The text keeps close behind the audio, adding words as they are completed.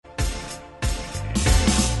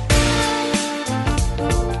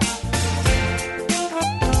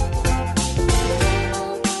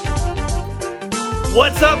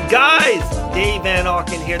What's up, guys? Dave Van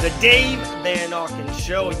Auken here, the Dave Van Auken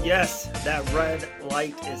Show. Yes, that red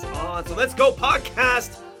light is on. So let's go.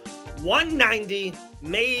 Podcast 190,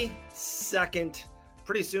 May 2nd.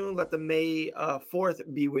 Pretty soon, let the May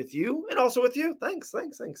 4th be with you and also with you. Thanks.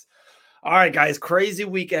 All right, guys, crazy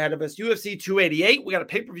week ahead of us. UFC 288. We got a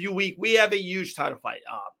pay-per-view week. We have a huge title fight.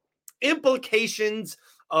 Implications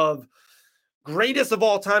of greatest of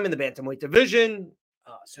all time in the bantamweight division.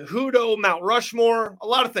 Cejudo, Mount Rushmore, a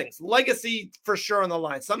lot of things. Legacy for sure on the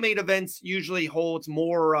line. Some main events usually holds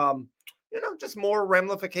more, just more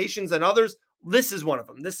ramifications than others. This is one of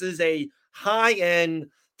them. This is a high-end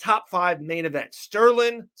top 5 main event.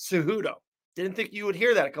 Sterling Cejudo. Didn't think you would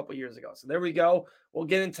hear that a couple years ago. So there we go. We'll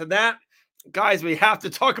get into that. Guys, we have to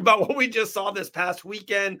talk about what we just saw this past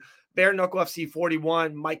weekend. Bare Knuckle FC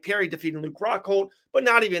 41. Mike Perry defeating Luke Rockhold. But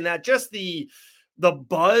not even that. Just the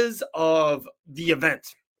buzz of the event.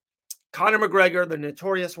 Conor McGregor, the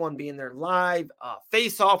notorious one, being there live.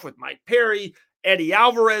 Face-off with Mike Perry. Eddie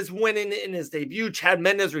Alvarez winning in his debut. Chad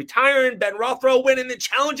Mendes retiring. Ben Rothwell winning and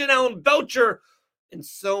challenging Alan Belcher. And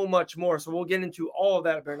so much more. So we'll get into all of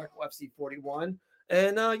that at Bare Knuckle FC 41.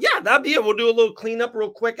 And that'd be it. We'll do a little cleanup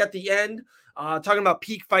real quick at the end. Talking about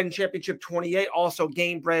Peak Fighting Championship 28. Also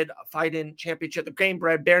Game Bread Fighting Championship. The Game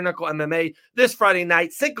Bread Bare Knuckle MMA this Friday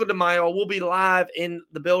night. Cinco de Mayo. We'll be live in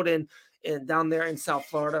the building and down there in South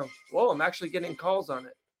Florida. Whoa, I'm actually getting calls on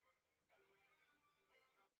it.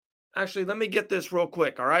 Actually, let me get this real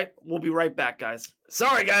quick, all right? We'll be right back, guys.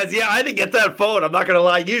 Sorry, guys. Yeah, I didn't get that phone. I'm not going to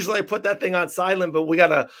lie. Usually I put that thing on silent, but we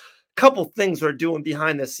got a couple things we're doing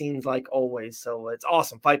behind the scenes like always. So it's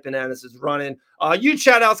awesome. Fight Bananas is running. Huge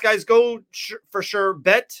shout-outs, guys. Go for sure.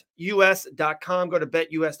 BetUS.com. Go to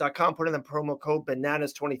BetUS.com. Put in the promo code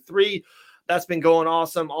Bananas23. That's been going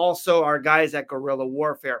awesome. Also, our guys at Guerrilla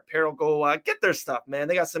Warfare Apparel, go get their stuff, man.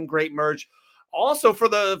 They got some great merch. Also, for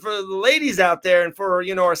the ladies out there and for,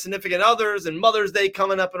 our significant others and Mother's Day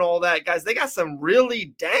coming up and all that, guys, they got some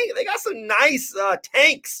they got some nice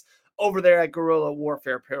tanks over there at Guerrilla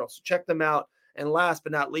Warfare Apparel. So check them out. And last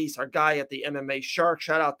but not least, our guy at the MMA Shark,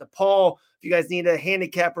 shout out to Paul. If you guys need a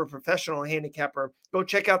handicapper, professional handicapper, go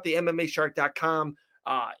check out the MMAshark.com.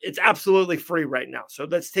 It's absolutely free right now. So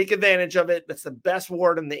let's take advantage of it. That's the best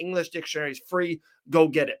word in the English dictionary. It's free. Go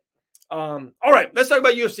get it. All right, let's talk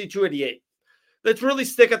about UFC 288. Let's really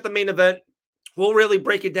stick at the main event. We'll really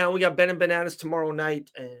break it down. We got Ben and Bananas tomorrow night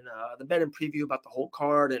and the Ben and preview about the whole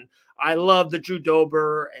card. And I love the Drew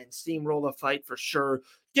Dober and Steamroller fight for sure.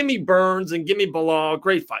 Give me Burns and give me Bilal.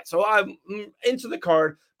 Great fight. So I'm into the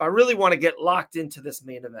card, but I really want to get locked into this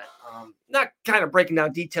main event. Not kind of breaking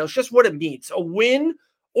down details, just what it means. A win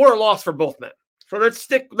or a loss for both men. So let's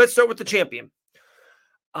start with the champion.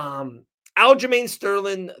 Aljamain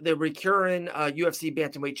Sterling, the recurring UFC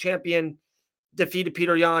bantamweight champion, defeated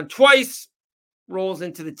Peter Yan twice, rolls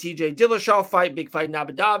into the TJ Dillashaw fight, big fight in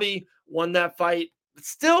Abu Dhabi, won that fight. But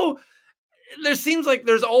still, there seems like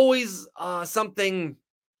there's always something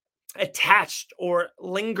attached or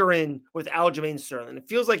lingering with Aljamain Sterling. It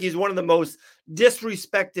feels like he's one of the most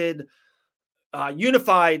disrespected,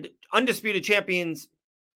 unified, undisputed champions,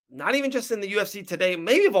 not even just in the UFC today,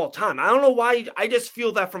 maybe of all time. I don't know why. I just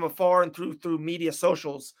feel that from afar and through media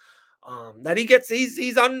socials. That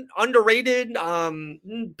he's underrated.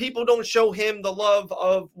 People don't show him the love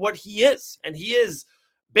of what he is. And he is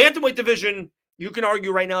bantamweight division. You can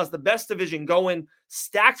argue right now is the best division going,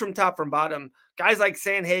 stacked from top from bottom. Guys like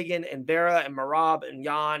Sandhagen and Vera and Marab and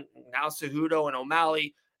Yan, and now Cejudo and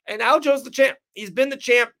O'Malley. And Aljo's the champ. He's been the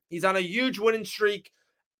champ. He's on a huge winning streak.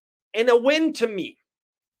 And a win to me.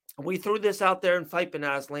 We threw this out there in Fight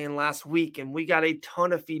Bananas land last week, and we got a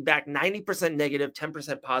ton of feedback, 90% negative,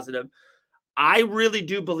 10% positive. I really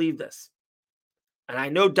do believe this. And I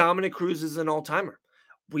know Dominic Cruz is an all-timer.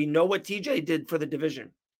 We know what TJ did for the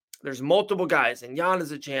division. There's multiple guys, and Yan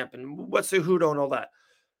is a champ, and what's Cejudo and all that.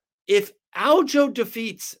 If Aljo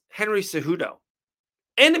defeats Henry Cejudo,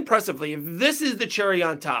 and impressively, if this is the cherry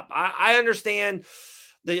on top, I understand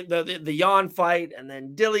the Yan fight, and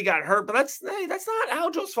then Dilly got hurt, but that's not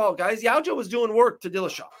Aljo's fault, guys. Aljo was doing work to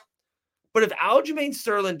Dillashaw. But if Aljamain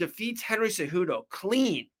Sterling defeats Henry Cejudo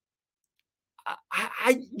clean,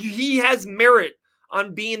 he has merit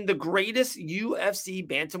on being the greatest UFC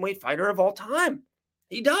bantamweight fighter of all time.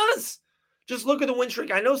 He does. Just look at the win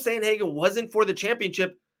streak. I know Sandhagen wasn't for the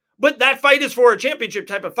championship, but that fight is for a championship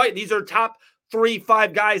type of fight. These are top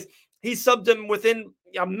 3-5 guys. He subbed him within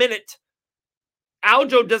a minute.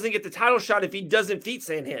 Aljo doesn't get the title shot if he doesn't beat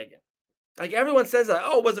Sandhagen. Like everyone says,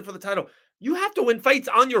 it wasn't for the title. You have to win fights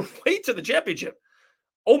on your way to the championship.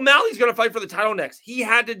 O'Malley's going to fight for the title next. He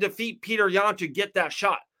had to defeat Peter Yan to get that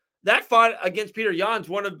shot. That fight against Peter Yan's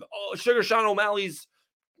one of Sugar Sean O'Malley's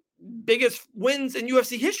biggest wins in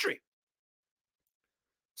UFC history.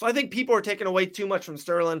 So I think people are taking away too much from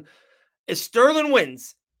Sterling. If Sterling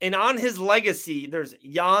wins, and on his legacy, there's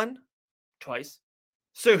Yan twice,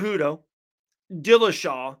 Cejudo,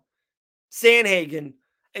 Dillashaw, Sanhagen,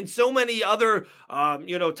 and so many other,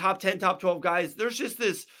 top 10, top 12 guys. There's just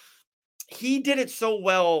this. He did it so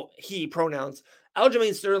well. Pronouns.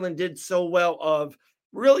 Aljamain Sterling did so well of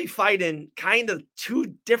really fighting kind of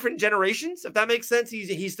two different generations, if that makes sense.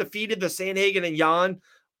 He's defeated the Sanhagen and Yan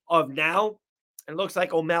of now, and looks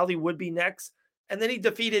like O'Malley would be next. And then he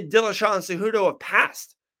defeated Dillashaw and Cejudo of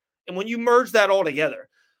past. And when you merge that all together,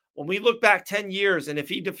 when we look back 10 years, and if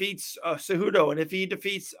he defeats Cejudo, and if he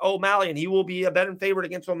defeats O'Malley, and he will be a betting favorite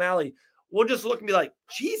against O'Malley, we'll just look and be like,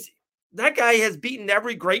 geez, that guy has beaten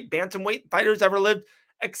every great bantamweight fighter who's ever lived,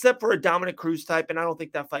 except for a Dominic Cruz type. And I don't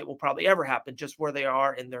think that fight will probably ever happen, just where they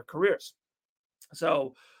are in their careers.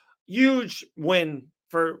 So huge win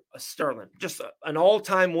for Sterling, just an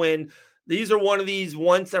all-time win. These are one of these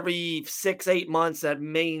once every 6-8 months that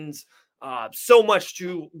means so much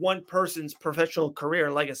to one person's professional career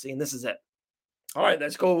and legacy, and this is it. All right,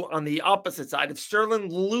 let's go on the opposite side. If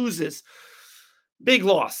Sterling loses, big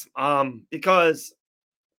loss, because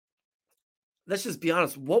let's just be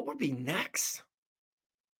honest, what would be next?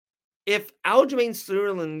 If Aljamain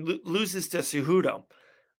Sterling loses to Cejudo,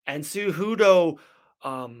 and Cejudo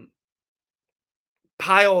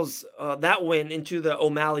piles that win into the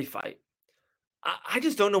O'Malley fight, I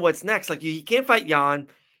just don't know what's next. Like, he can't fight Yan.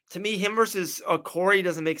 To me, him versus Corey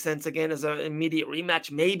doesn't make sense again as an immediate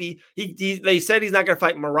rematch. Maybe they said he's not going to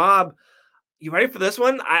fight Marab. You ready for this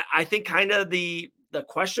one? I think kind of the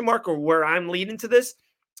question mark, or where I'm leading to this.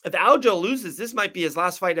 If Aljo loses, this might be his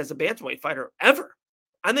last fight as a bantamweight fighter ever.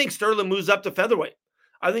 I think Sterling moves up to featherweight.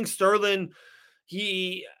 I think Sterling,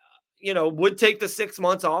 he would take the 6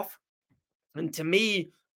 months off. And to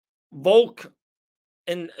me, Volk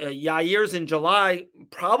and Yair's in July,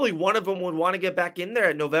 probably one of them would want to get back in there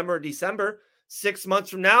at November or December. 6 months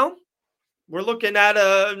from now, we're looking at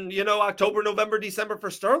October, November, December for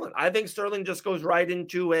Sterling. I think Sterling just goes right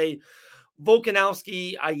into a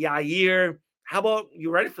Volkanovski, a Yair. How about,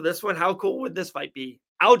 you ready for this one? How cool would this fight be?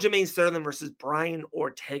 Aljamain Sterling versus Brian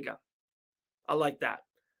Ortega. I like that.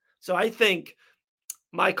 So I think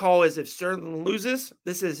my call is, if Sterling loses,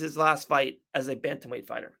 this is his last fight as a bantamweight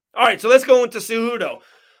fighter. All right, so let's go into Cejudo.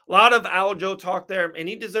 A lot of Aljo talk there, and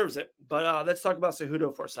he deserves it. But let's talk about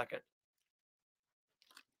Cejudo for a second.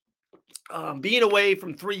 Being away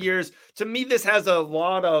from 3 years, to me, this has a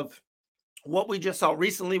lot of what we just saw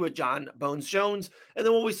recently with John Bones Jones, and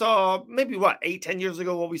then what we saw maybe 8-10 years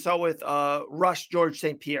ago, what we saw with Rush George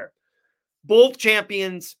St. Pierre. Both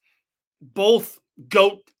champions, both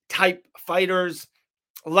GOAT type fighters,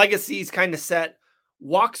 legacies kind of set.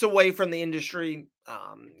 Walks away from the industry.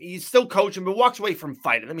 He's still coaching, but walks away from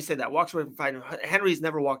fighting. Let me say that. Walks away from fighting. Henry's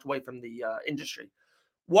never walked away from the industry.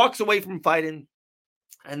 Walks away from fighting,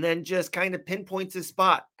 and then just kind of pinpoints his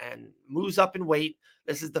spot and moves up in weight.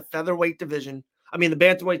 This is the featherweight division. The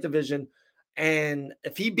bantamweight division. And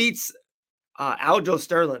if he beats Aljo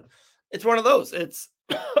Sterling, it's one of those. It's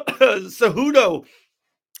Cejudo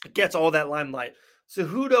gets all that limelight.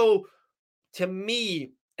 Cejudo, to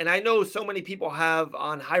me, and I know so many people have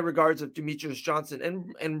on high regards of Demetrius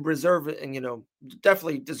Johnson and reserve, and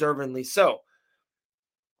definitely deservingly so.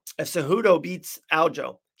 If Cejudo beats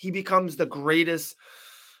Aljo, he becomes the greatest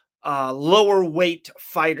lower weight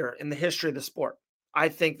fighter in the history of the sport. I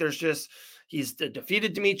think he's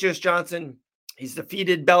defeated Demetrius Johnson. He's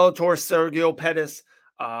defeated Bellator Sergio Pettis.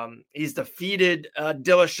 He's defeated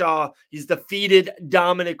Dillashaw. He's defeated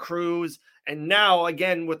Dominic Cruz. And now,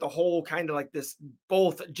 again, with the whole kind of like this,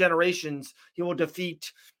 both generations, he will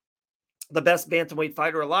defeat the best bantamweight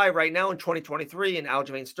fighter alive right now in 2023 in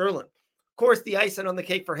Aljamain Sterling. Of course, the icing on the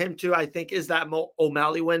cake for him, too, I think, is that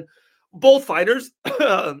O'Malley win. Both fighters,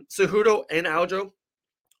 Cejudo and Aljo,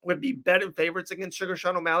 would be betting favorites against Sugar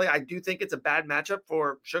Sean O'Malley. I do think it's a bad matchup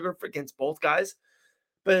for Sugar against both guys.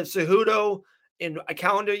 But if Cejudo in a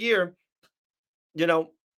calendar year,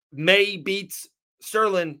 May beats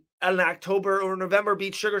Sterling, and in October or November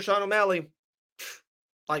beats Sugar Sean O'Malley,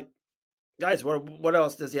 like, guys, what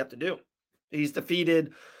else does he have to do? He's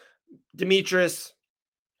defeated Demetrius,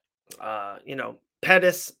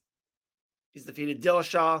 Pettis. He's defeated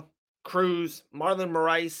Dillashaw, Cruz, Marlon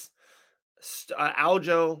Moraes,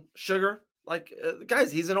 Aljo, Sugar.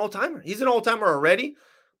 Guys, he's an all-timer. He's an all-timer already,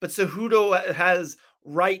 but Cejudo has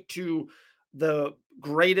right to the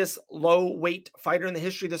greatest low-weight fighter in the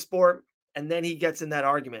history of the sport, and then he gets in that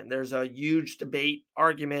argument. There's a huge debate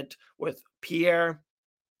argument with Pierre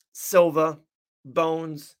Silva,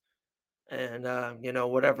 Bones, and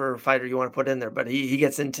whatever fighter you want to put in there. But he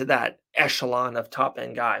gets into that echelon of top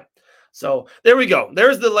end guy. So there we go.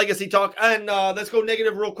 There's the legacy talk. And let's go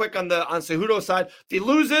negative real quick on Cejudo's side. If he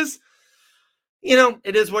loses,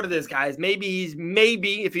 it is what it is, guys. Maybe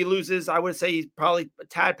if he loses, I would say he's probably a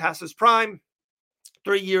tad past his prime.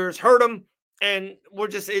 3 years hurt him, and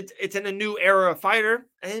it's in a new era of fighter,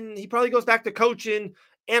 and he probably goes back to coaching,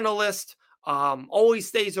 analyst, always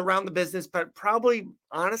stays around the business, but probably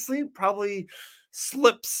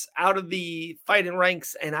slips out of the fighting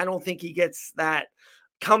ranks, and I don't think he gets that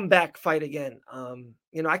comeback fight again.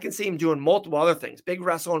 I can see him doing multiple other things, big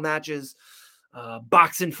wrestling matches,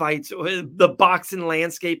 boxing fights. The boxing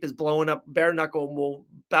landscape is blowing up. Bare knuckle will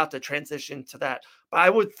about to transition to that, but I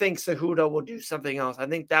would think Cejudo will do something else. I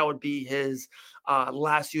think that would be his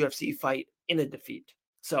last UFC fight in a defeat.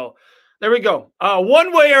 So there we go.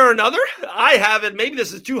 One way or another, I have it. Maybe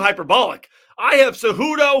this is too hyperbolic. I have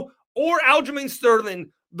Cejudo or Aljamain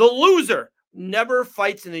Sterling. The loser never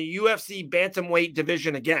fights in the UFC bantamweight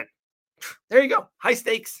division again. There you go. High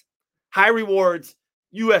stakes, high rewards,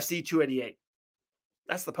 UFC 288.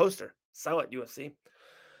 That's the poster. Sell it, UFC.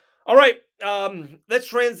 All right. Let's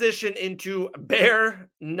transition into Bare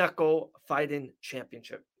Knuckle Fighting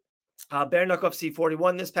Championship. Bare Knuckle FC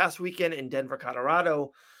 41 this past weekend in Denver,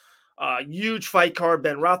 Colorado. Huge fight card.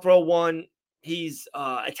 Ben Rothwell won. He's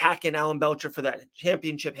attacking Alan Belcher for that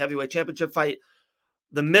heavyweight championship fight.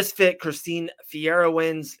 The misfit Christine Fierro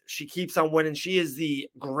wins. She keeps on winning. She is the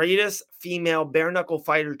greatest female bare knuckle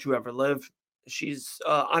fighter to ever live. She's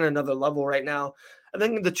on another level right now. I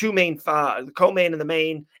think the two main, the co-main and the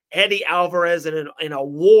main, Eddie Alvarez in a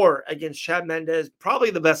war against Chad Mendes,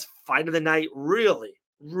 probably the best fight of the night. Really,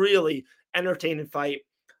 really entertaining fight.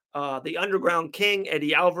 The Underground King,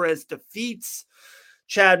 Eddie Alvarez, defeats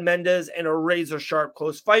Chad Mendes in a razor-sharp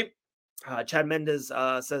close fight. Chad Mendes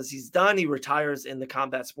says he's done. He retires in the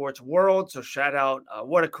combat sports world. So shout out.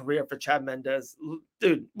 What a career for Chad Mendes.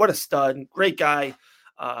 Dude, what a stud. Great guy.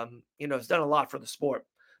 Has done a lot for the sport.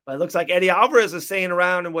 But it looks like Eddie Alvarez is staying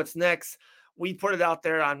around, and what's next? We put it out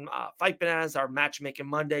there on Fight Bananas, our matchmaking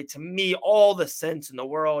Monday. To me, all the sense in the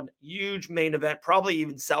world. Huge main event, probably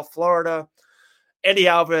even South Florida. Eddie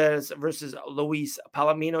Alvarez versus Luis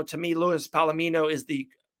Palomino. To me, Luis Palomino is the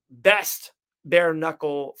best bare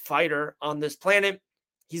knuckle fighter on this planet.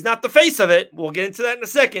 He's not the face of it. We'll get into that in a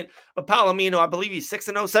second. But Palomino, I believe he's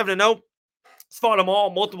 6-0, 7-0. He's fought them all,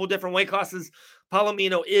 multiple different weight classes.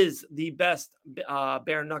 Palomino is the best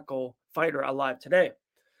bare knuckle fighter alive today.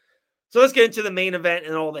 So let's get into the main event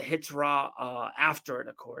and all the hits raw after it,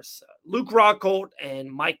 of course. Luke Rockhold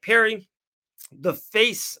and Mike Perry, the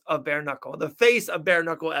face of bare knuckle. The face of bare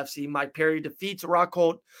knuckle FC, Mike Perry, defeats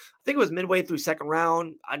Rockhold. I think it was midway through second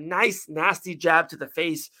round. A nice, nasty jab to the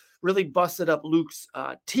face. Really busted up Luke's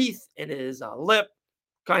teeth and his lip.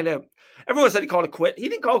 Kind of, everyone said he called it quit. He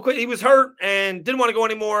didn't call it quit. He was hurt and didn't want to go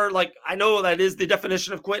anymore. Like, I know that is the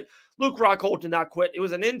definition of quit. Luke Rockhold did not quit. It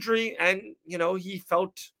was an injury, and, he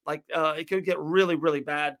felt like it could get really, really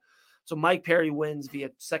bad. So Mike Perry wins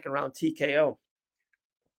via second round TKO.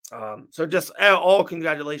 So just all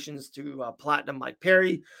congratulations to Platinum Mike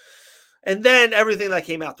Perry. And then everything that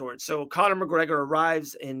came afterwards. So Conor McGregor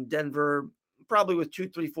arrives in Denver, probably with 2,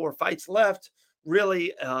 3, 4 fights left.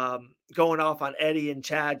 Really going off on Eddie and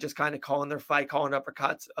Chad, just kind of calling their fight, calling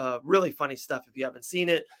uppercuts. Really funny stuff if you haven't seen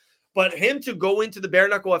it. But him to go into the Bare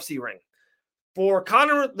Knuckle FC ring, for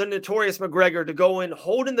Conor the Notorious McGregor to go in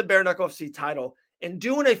holding the Bare Knuckle FC title and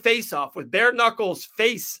doing a face-off with Bare Knuckles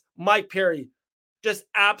face Mike Perry, just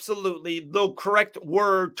absolutely, the correct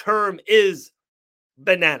term is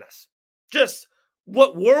bananas. Just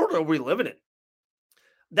what world are we living in?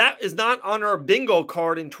 That is not on our bingo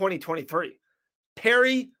card in 2023.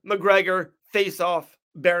 Perry McGregor face-off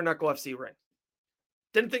Bare Knuckle FC ring.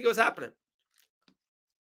 Didn't think it was happening.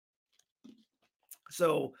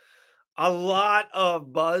 So a lot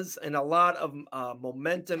of buzz and a lot of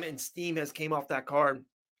momentum and steam has came off that card.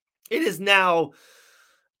 It is now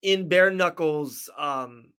in Bare Knuckles'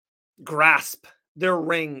 grasp, their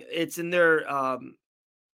ring. It's in their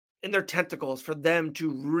tentacles for them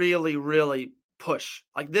to really, really push.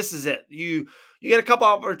 Like, this is it. You get a couple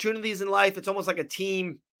opportunities in life. It's almost like a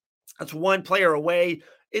team. That's one player away.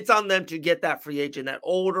 It's on them to get that free agent, that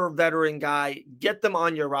older veteran guy, get them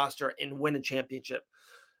on your roster and win a championship.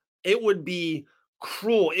 It would be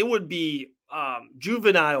cruel. It would be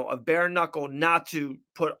juvenile of Bare Knuckle not to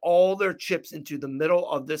put all their chips into the middle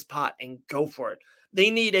of this pot and go for it. They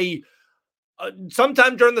need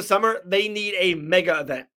sometime during the summer, they need a mega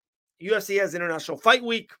event. UFC has International Fight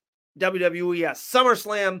Week. WWE has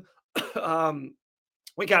SummerSlam.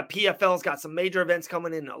 We got PFL's got some major events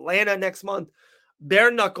coming in Atlanta next month.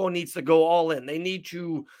 Bare Knuckle needs to go all in. They need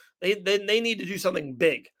to need to do something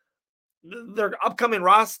big. Their upcoming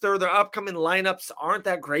roster, their upcoming lineups aren't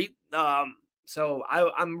that great. So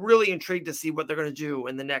I'm really intrigued to see what they're going to do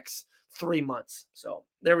in the next 3 months. So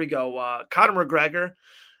there we go. Conor McGregor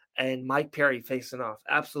and Mike Perry facing off.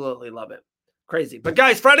 Absolutely love it. Crazy. But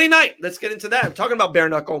guys, Friday night, let's get into that. I'm talking about bare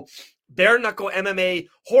knuckle. Bare Knuckle MMA,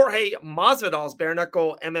 Jorge Masvidal's Bare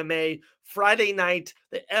Knuckle MMA, Friday night,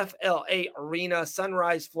 the FLA Arena,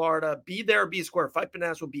 Sunrise, Florida. Be there, be square. Fight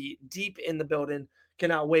Bananas will be deep in the building.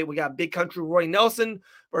 Cannot wait. We got Big Country Roy Nelson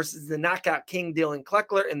versus the Knockout King Dylan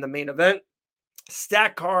Kleckler in the main event.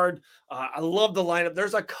 Stack card. I love the lineup.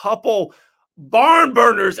 There's a couple barn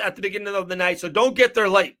burners at the beginning of the night, so don't get there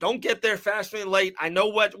late. Don't get there fashionably late. I know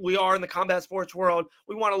what we are in the combat sports world.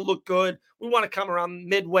 We want to look good. We want to come around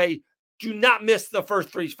midway. Do not miss the first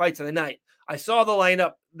 3 fights of the night. I saw the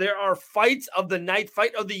lineup. There are fights of the night,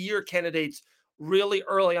 fight of the year candidates really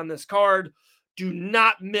early on this card. Do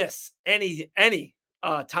not miss any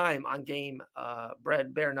time on Game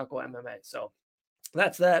Bare Knuckle MMA. So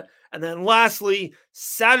that's that. And then lastly,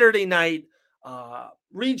 Saturday night,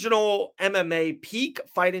 regional MMA Peak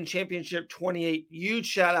Fighting Championship 28. Huge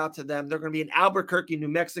shout out to them. They're going to be in Albuquerque, New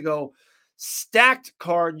Mexico. Stacked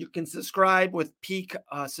card. You can subscribe with Peak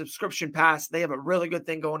subscription pass. They have a really good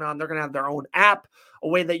thing going on. They're going to have their own app, a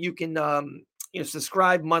way that you can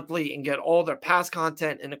subscribe monthly and get all their past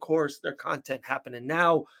content, and of course their content happening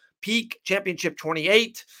now. Peak Championship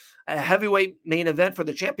 28, a heavyweight main event for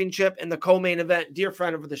the championship, and the co-main event, dear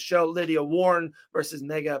friend of the show, Lydia Warren versus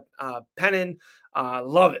Mega Pennon.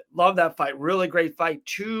 Love it. Love that fight. Really great fight.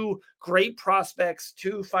 2 great prospects,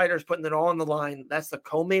 2 fighters putting it all on the line. That's the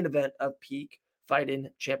co-main event of Peak Fighting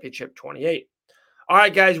Championship 28. All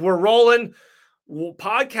right, guys, we're rolling.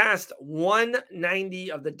 Podcast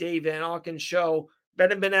 190 of the Dave Van Auken Show.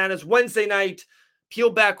 Bet and Bananas Wednesday night. Peel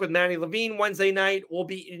Back with Manny Levine Wednesday night. We'll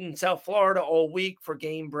be in South Florida all week for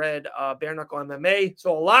Game Bread Bare Knuckle MMA.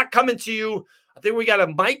 So a lot coming to you. I think we got a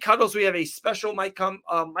Mike Cuddles. We have a special Mike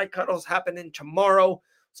Cuddles happening tomorrow.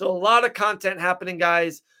 So a lot of content happening,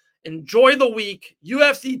 guys. Enjoy the week.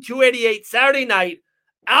 UFC 288 Saturday night.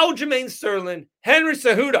 Aljamain Sterling, Henry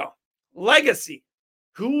Cejudo, legacy.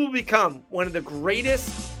 Who will become one of the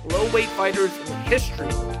greatest low-weight fighters in the history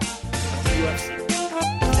of the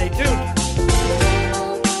UFC? Stay tuned.